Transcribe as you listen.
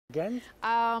Again?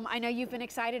 I know you've been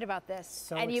excited about this,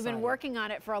 So and you've been excited. working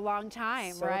on it for a long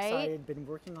time, So right? excited, been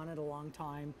working on it a long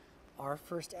time. Our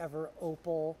first ever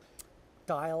Opal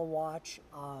dial watch.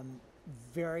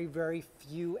 Very, very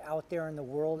few out there in the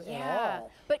world at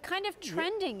all. But kind of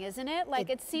trending, isn't it? Like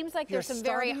it seems like there's some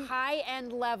very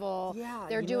high-end level. Yeah,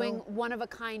 they're doing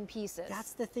one-of-a-kind pieces.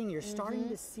 That's the thing. You're starting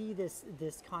to see this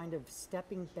kind of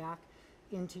stepping back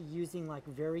into using like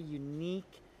very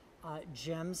unique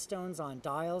gemstones on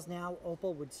dials now.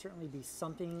 Opal would certainly be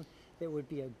something that would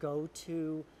be a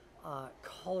go-to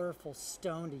colorful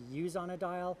stone to use on a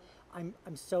dial. I'm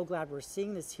so glad we're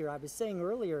seeing this here. I was saying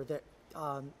earlier that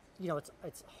you know,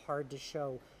 it's hard to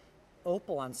show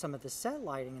opal on some of the set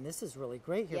lighting, and this is really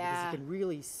great here because you can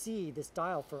really see this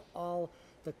dial for all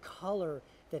the color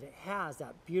that it has,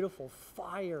 that beautiful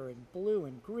fire and blue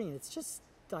and green. It's just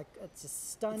like, it's a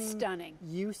stunning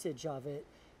usage of it.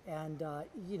 And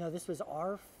you know, this was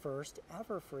our first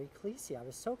ever for Ecclissi. I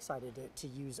was so excited to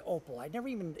use Opal. I never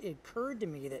even, it occurred to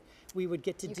me that we would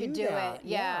get to do that.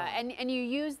 Yeah. And you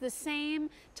use the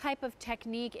same type of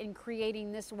technique in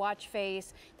creating this watch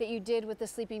face that you did with the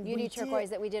Sleeping Beauty turquoise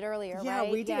that we did earlier, right? Yeah,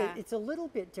 we did. It's a little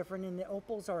bit different, and the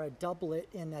opals are a doublet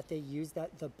in that they use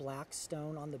the black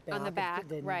stone on the back. On the back,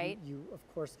 then right. You of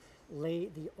course lay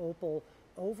the opal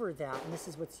over that, and this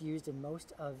is what's used in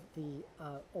most of the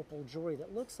opal jewelry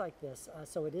that looks like this.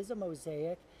 So it is a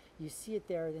mosaic. You see it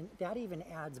there, and that even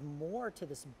adds more to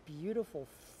this beautiful,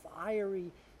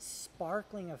 fiery,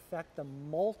 sparkling effect, the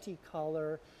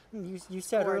multicolor. You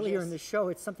said earlier in the show,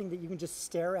 it's something that you can just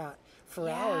stare at for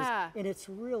hours, and it's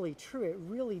really true. It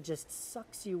really just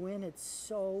sucks you in. It's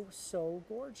so, so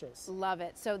gorgeous. Love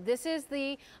it. So this is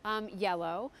the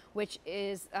yellow, which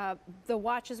is, the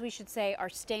watches, we should say, are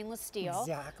stainless steel.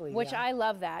 Exactly. Which I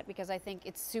love that because I think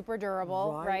it's super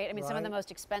durable, right? I mean, some of the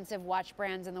most expensive watch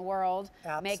brands in the world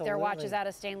make their watches out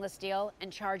of stainless steel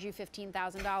and charge you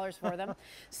 $15,000 for them.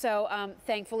 So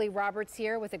thankfully, Robert's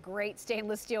here with a great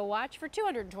stainless steel watch for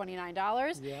 $229.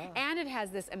 And it has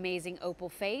this amazing opal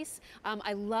face.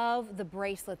 I love the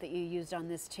bracelet that you used on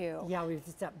this too. Yeah, we've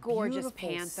just that gorgeous beautiful,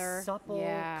 panther, supple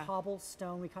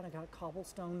cobblestone. We kind of got a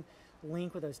cobblestone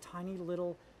link with those tiny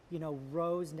little, you know,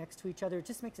 rows next to each other. It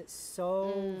just makes it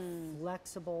so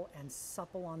flexible and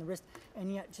supple on the wrist,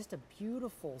 and yet just a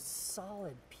beautiful,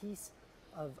 solid piece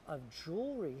of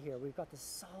jewelry here. We've got the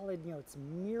solid, you know, it's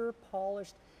mirror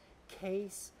polished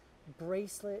case,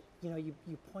 bracelet. You know, you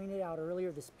pointed out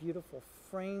earlier this beautiful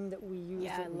frame that we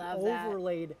used that we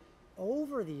overlaid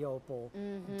over the opal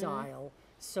dial,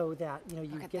 so that, you know,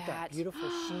 you get that beautiful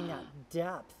sheen,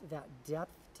 that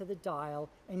depth to the dial,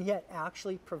 and yet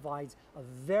actually provides a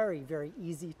very, very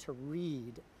easy to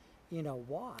read, you know,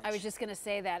 watch. I was just going to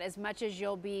say that as much as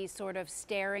you'll be sort of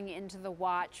staring into the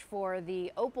watch for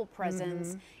the opal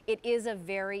presence, it is a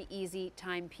very easy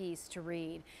timepiece to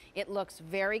read. It looks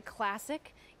very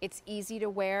classic. It's easy to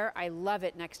wear. I love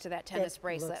it next to that tennis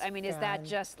bracelet. I mean, is that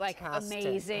just like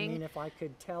amazing? I mean, if I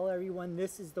could tell everyone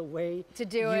this is the way to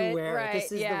do it, right?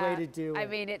 This is the way to do it. I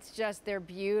mean, it's just, they're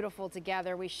beautiful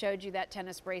together. We showed you that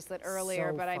tennis bracelet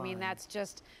earlier, but I mean, that's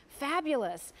just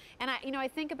fabulous. And I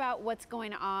think about what's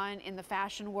going on in the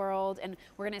fashion world, and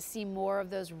we're going to see more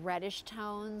of those reddish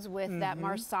tones with that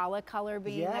Marsala color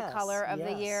being the color of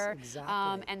the year.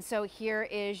 Exactly. And so here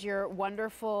is your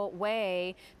wonderful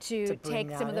way to take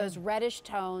some of those reddish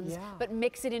tones, but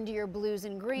mix it into your blues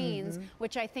and greens,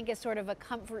 which I think is sort of a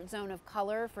comfort zone of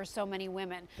color for so many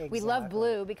women. We love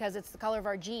blue because it's the color of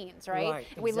our jeans, right?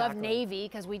 We love navy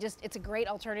because it's a great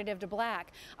alternative to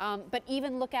black. But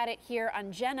even look at it here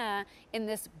on Jenna in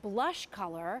this blush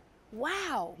color.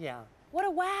 Wow. Yeah. What a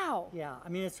wow. Yeah, I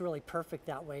mean, it's really perfect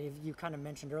that way. You kind of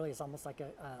mentioned earlier, it's almost like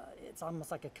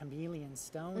a chameleon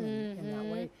stone in that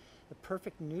way. The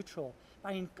perfect neutral.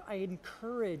 I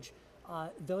encourage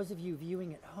those of you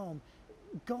viewing at home,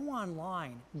 go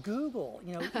online, Google,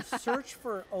 you know, search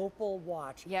for opal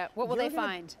watch. Yeah, what will they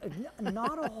find?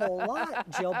 Not a whole lot,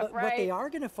 Jill, but what they are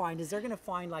going to find is they're going to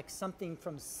find like something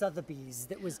from Sotheby's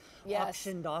that was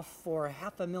auctioned off for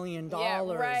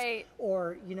 $500,000,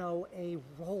 or, you know, a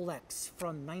Rolex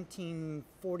from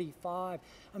 1945.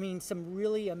 I mean, some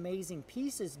really amazing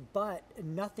pieces, but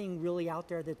nothing really out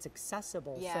there that's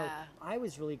accessible. So I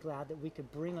was really glad that we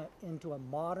could bring it into a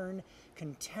modern,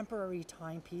 contemporary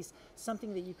timepiece, something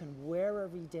that you can wear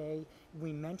every day.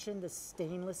 We mentioned the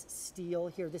stainless steel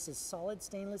here. This is solid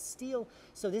stainless steel,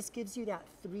 so this gives you that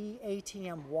 3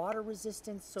 ATM water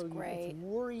resistance, so it's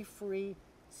worry-free,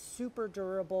 super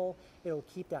durable. It'll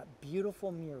keep that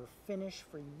beautiful mirror finish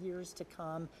for years to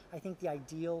come. I think the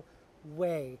ideal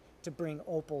way to bring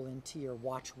Opal into your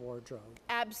watch wardrobe.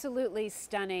 Absolutely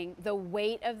stunning. The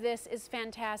weight of this is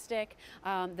fantastic.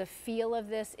 The feel of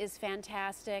this is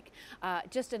fantastic.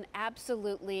 Just an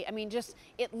absolutely, I mean, just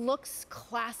it looks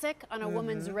classic on a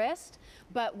woman's wrist,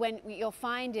 but what you'll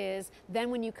find is then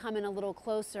when you come in a little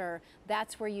closer,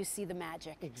 that's where you see the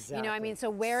magic. Exactly. You know, I mean, so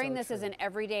wearing this true. as an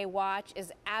everyday watch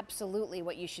is absolutely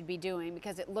what you should be doing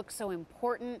because it looks so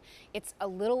important. It's a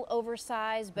little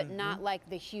oversized, but not like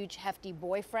the huge hefty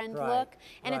boyfriend look,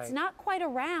 and it's not quite a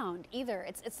round either.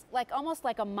 It's like almost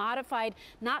like a modified,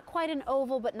 not quite an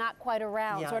oval, but not quite a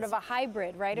round, sort of a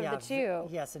hybrid, right, of the two.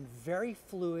 Yes, and very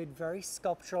fluid, very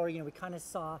sculptural. You know, we kind of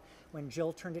saw when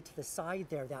Jill turned it to the side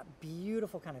there, that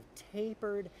beautiful kind of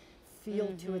tapered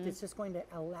feel to it that's just going to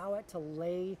allow it to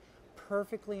lay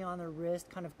perfectly on the wrist,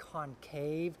 kind of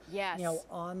concave, you know,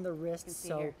 on the wrist.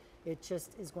 So it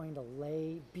just is going to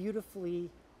lay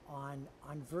beautifully on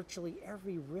virtually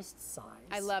every wrist size.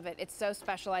 I love it. It's so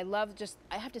special. I love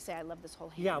I have to say, I love this whole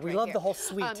hand. Yeah, we right love here. the whole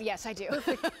suite. Yes, I do.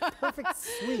 Perfect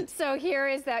suite. So here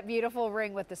is that beautiful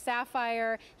ring with the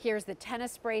sapphire. Here's the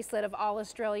tennis bracelet of all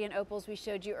Australian opals we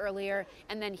showed you earlier.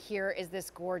 And then here is this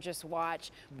gorgeous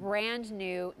watch. Brand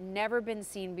new, never been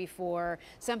seen before,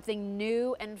 something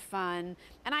new and fun.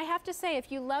 And I have to say,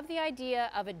 if you love the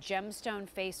idea of a gemstone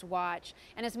face watch,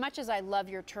 and as much as I love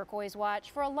your turquoise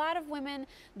watch, for a lot of women,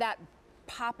 that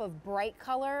pop of bright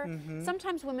color,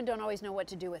 sometimes women don't always know what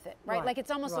to do with it, right? Like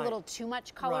it's almost a little too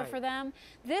much color for them.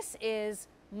 This is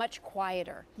much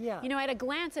quieter. Yeah. You know, at a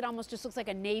glance, it almost just looks like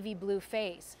a navy blue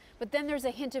face. But then there's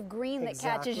a hint of green that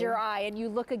catches your eye, and you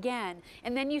look again.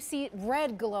 And then you see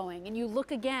red glowing, and you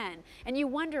look again. And you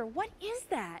wonder, what is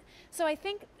that? So I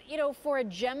think, you know, for a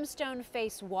gemstone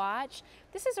face watch,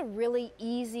 this is a really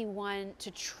easy one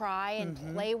to try and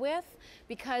play with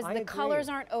because the colors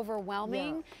aren't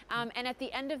overwhelming. And at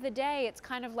the end of the day, it's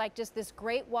kind of like just this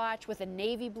great watch with a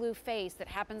navy blue face that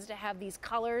happens to have these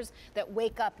colors that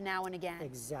wake up now and again.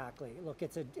 Exactly. Look,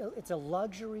 it's a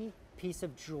luxury piece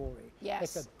of jewelry. Yes.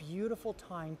 It's a beautiful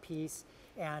timepiece,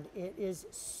 and it is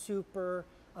super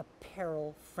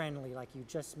apparel friendly, like you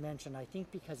just mentioned. I think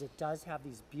because it does have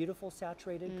these beautiful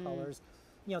saturated colors.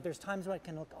 You know, there's times when it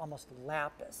can look almost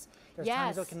lapis. There's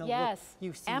times when it can look,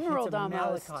 you see emerald hints of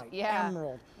almost. malachite, Yeah.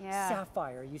 emerald,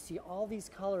 sapphire. You see all these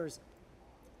colors,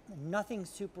 nothing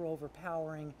super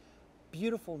overpowering,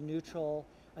 beautiful neutral.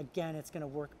 Again, it's going to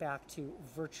work back to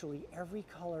virtually every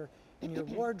color in your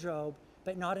wardrobe,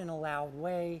 but not in a loud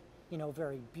way. You know,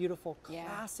 very beautiful,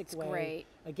 classic way. Great.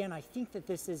 Again, I think that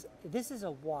this is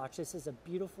a watch. This is a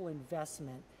beautiful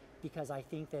investment because I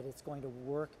think that it's going to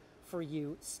work for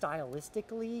you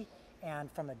stylistically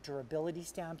and from a durability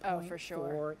standpoint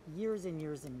for years and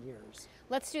years and years.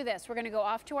 Let's do this. We're going to go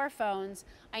off to our phones.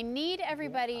 I need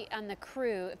everybody on the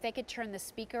crew, if they could turn the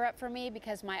speaker up for me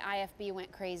because my IFB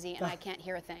went crazy and I can't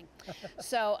hear a thing.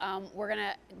 So we're going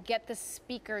to get the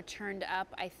speaker turned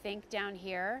up, I think, down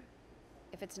here,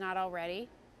 if it's not already.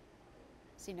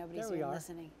 See, nobody's even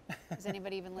listening. Is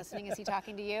anybody even listening? Is he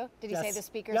talking to you? Did he say the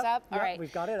speaker's up? All right.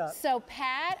 We've got it up. So,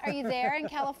 Pat, are you there in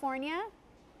California?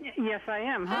 Yes, I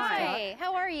am. Hi.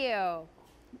 How are you?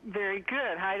 Very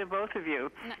good. Hi to both of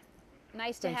you.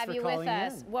 Nice to Thanks have for you with calling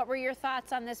us. in. What were your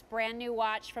thoughts on this brand new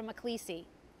watch from Ecclissi?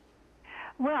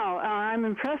 Well, I'm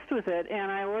impressed with it,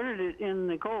 and I ordered it in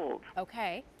the gold.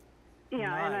 Okay.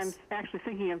 Yeah, and I'm Nice. actually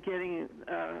thinking of getting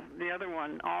the other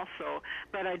one also,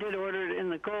 but I did order it in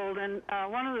the gold. And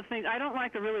one of the things, I don't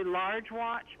like a really large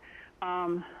watch,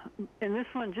 and this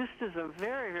one just is a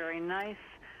very, very nice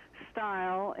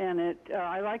style, and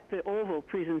I like the oval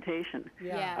presentation.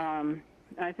 Yeah.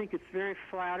 I think it's very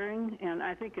flattering, and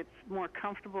I think it's more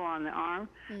comfortable on the arm,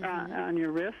 on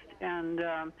your wrist, and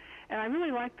I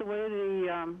really like the way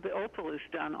the opal is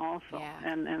done also,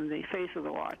 and the face of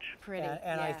the watch. Pretty.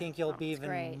 And I think you'll be even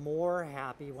great. more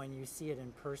happy when you see it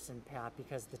in person, Pat,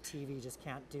 because the TV just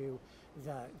can't do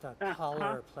the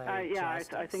color play yeah,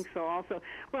 justice. I think so also.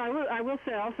 Well, I will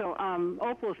say also,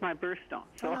 opal is my birthstone.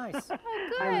 So Nice. Good.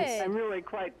 I'm really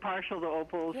quite partial to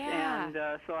opals, Yeah.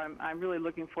 and so I'm really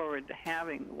looking forward to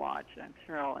having the watch. I'm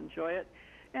sure I'll enjoy it.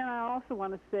 And I also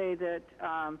want to say that,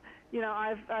 you know,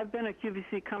 I've been a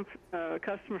QVC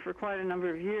customer for quite a number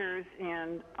of years,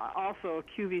 and also a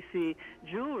QVC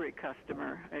jewelry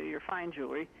customer, your fine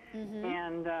jewelry.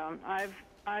 And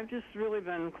I've just really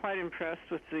been quite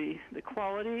impressed with the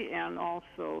quality and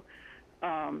also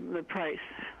the price.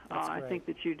 I think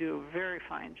that you do a very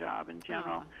fine job in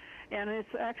general. And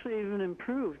it's actually even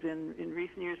improved in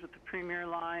recent years with the Premier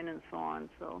line and so on.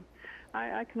 So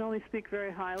I can only speak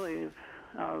very highly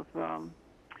of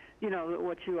you know,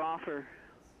 what you offer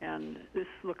and this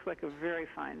looks like a very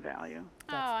fine value.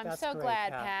 I'm so great,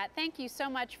 glad, Pat. Thank you so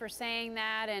much for saying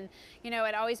that. And, you know,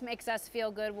 it always makes us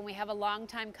feel good when we have a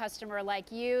longtime customer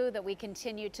like you, that we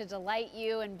continue to delight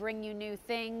you and bring you new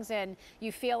things, and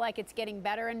you feel like it's getting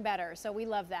better and better. So we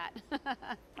love that.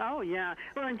 Oh, yeah.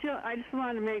 Well, and Jill, I just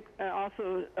wanted to make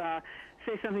also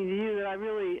say something to you that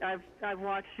I've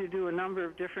watched you do a number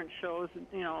of different shows,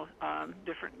 you know,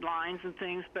 different lines and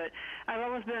things, but I've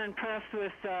always been impressed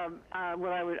with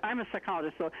I'm a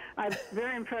psychologist, so I'm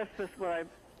very impressed with what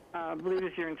I believe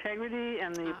is your integrity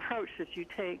and the approach that you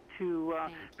take to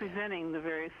presenting the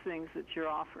various things that you're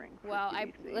offering. Well,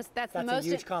 that's the a most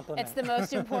huge compliment. It's the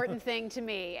most important thing to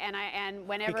me, and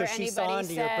whenever because anybody she saw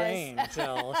into says, your brain,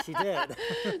 Jill, she did.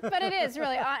 But it is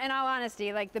really, in all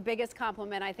honesty, like the biggest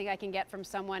compliment I think I can get from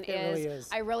someone is,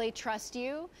 I really trust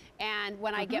you, and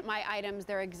when I get my items,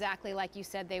 they're exactly like you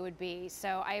said they would be.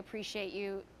 So I appreciate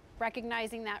you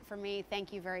recognizing that for me.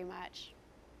 Thank you very much.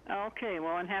 Okay,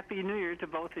 well, and Happy New Year to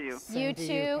both of you. You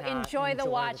too. Enjoy the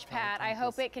watch, the Pat. I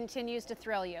hope it continues to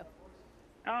thrill you.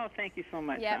 Oh, thank you so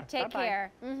much. Yep, take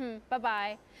care.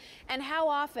 Bye-bye. And how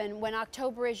often, when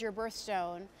October is your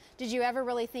birthstone, did you ever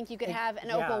really think you could have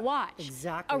an opal watch?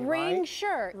 Exactly. A ring,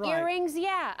 sure. Right. Earrings,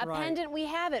 yeah. A pendant, we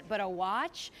have it. But a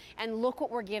watch, and look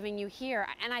what we're giving you here.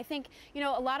 And I think, you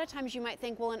know, a lot of times you might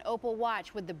think, well, an opal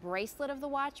watch, would the bracelet of the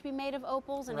watch be made of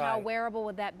opals, and how wearable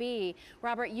would that be?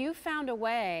 Robert, you found a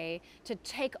way to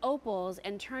take opals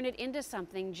and turn it into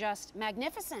something just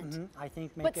magnificent. I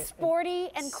think but sporty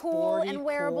and cool and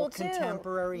wearable too.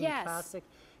 Contemporary and classic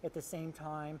at the same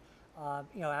time.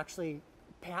 You know, actually,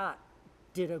 Pat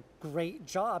did a great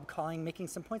job making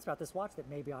some points about this watch that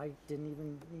maybe I didn't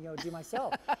even, you know, do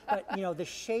myself. But, you know, the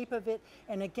shape of it,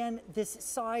 and again, this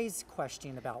size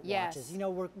question about watches. You know,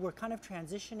 we're kind of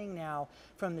transitioning now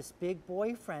from this big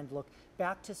boyfriend look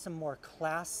back to some more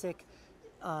classic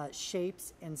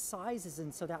shapes and sizes,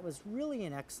 and so that was really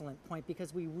an excellent point,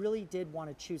 because we really did want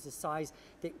to choose a size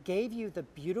that gave you the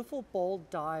beautiful bold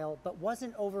dial but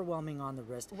wasn't overwhelming on the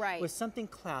wrist. Right. Was something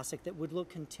classic that would look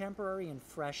contemporary and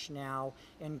fresh now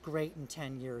and great in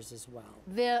 10 years as well.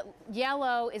 The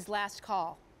yellow is last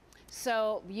call.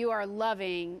 So you are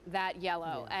loving that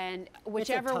yellow, and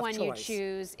whichever one you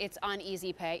choose, it's on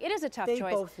easy pay. It is a tough choice.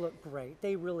 They both look great.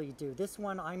 They really do. This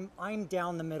one, I'm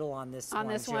down the middle on this one. On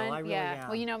this one, I really am.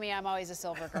 Well, you know me, I'm always a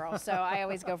silver girl, so I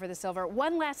always go for the silver.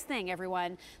 One last thing,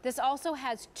 everyone. This also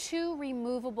has 2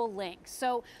 removable links.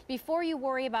 So before you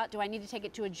worry about, do I need to take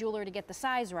it to a jeweler to get the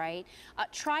size right,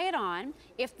 try it on.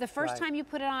 If the first time you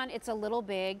put it on, it's a little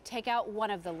big, take out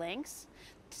one of the links.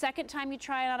 Second time you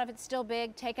try it out, if it's still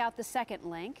big, take out the second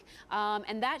link,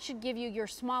 and that should give you your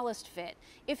smallest fit.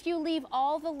 If you leave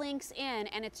all the links in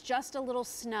and it's just a little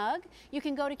snug, you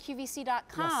can go to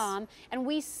QVC.com and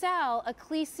we sell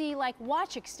Ecclissi like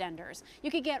watch extenders.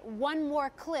 You could get one more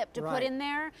clip to put in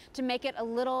there to make it a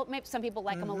little, maybe some people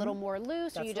like them a little more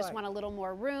loose, or you just want a little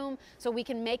more room, so we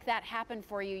can make that happen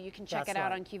for you. You can check it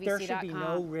out on QVC.com. There should be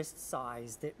no wrist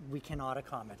size that we cannot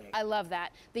accommodate. I love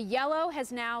that. The yellow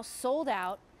has now sold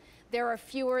out. There are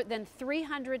fewer than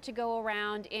 300 to go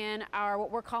around in our, what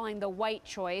we're calling the white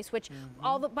choice, which,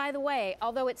 by the way,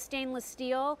 although it's stainless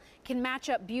steel, can match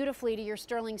up beautifully to your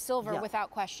sterling silver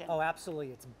without question. Oh,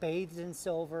 absolutely. It's bathed in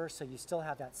silver, so you still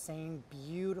have that same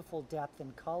beautiful depth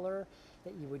and color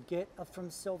that you would get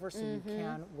from silver, so you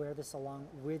can wear this along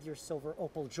with your silver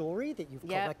opal jewelry that you've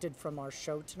collected from our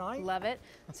show tonight. Love it.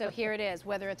 So here it is,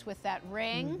 whether it's with that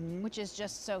ring, which is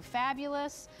just so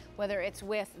fabulous, whether it's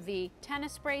with the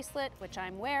tennis bracelet, which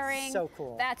I'm wearing. So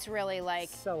cool. That's really like,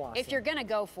 so awesome. If you're gonna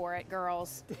go for it,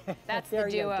 girls, that's the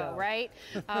duo, right?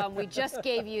 We just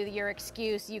gave you your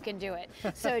excuse, you can do it.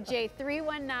 So Jay,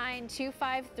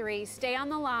 319-253, stay on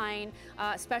the line,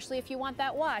 especially if you want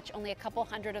that watch. Only a couple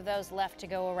hundred of those left to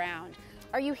go around.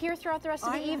 Are you here throughout the rest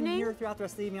of the evening? I'm here throughout the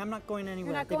rest of the evening. I'm not going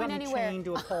anywhere. You're not going anywhere. They've got me chained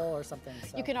to a pole or something.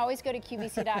 So. You can always go to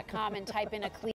QVC.com and type in Ecclissi